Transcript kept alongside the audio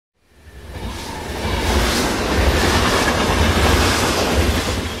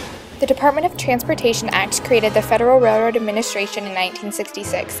The Department of Transportation Act created the Federal Railroad Administration in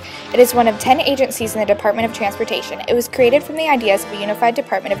 1966. It is one of 10 agencies in the Department of Transportation. It was created from the ideas of a unified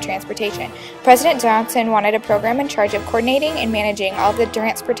Department of Transportation. President Thompson wanted a program in charge of coordinating and managing all of the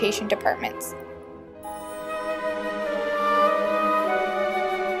transportation departments.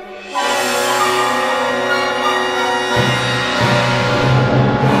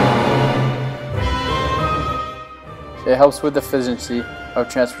 It helps with the efficiency of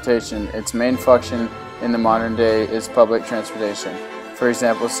transportation. Its main function in the modern day is public transportation. For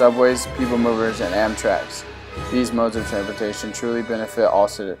example, subways, people movers, and Amtraks. These modes of transportation truly benefit all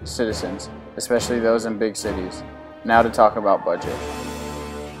citizens, especially those in big cities. Now to talk about budget.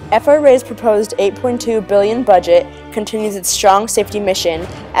 FRA's proposed $8.2 billion budget continues its strong safety mission,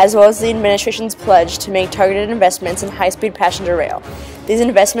 as well as the administration's pledge to make targeted investments in high-speed passenger rail. These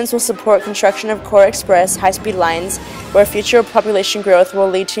investments will support construction of core express high-speed lines, where future population growth will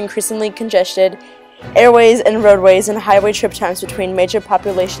lead to increasingly congested airways and roadways and highway trip times between major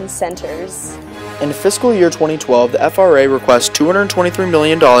population centers. In fiscal year 2012, the FRA requests $223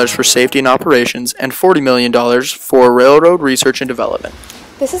 million for safety and operations and $40 million for railroad research and development.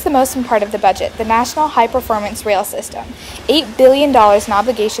 This is the most important part of the budget, the National High-Performance Rail System. $8 billion in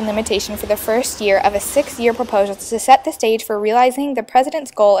obligation limitation for the first year of a 6-year proposal to set the stage for realizing the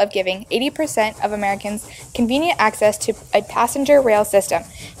President's goal of giving 80% of Americans convenient access to a passenger rail system,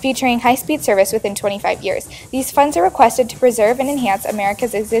 featuring high-speed service within 25 years. These funds are requested to preserve and enhance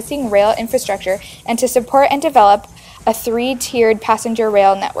America's existing rail infrastructure and to support and develop a 3-tiered passenger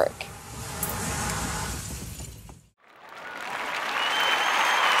rail network.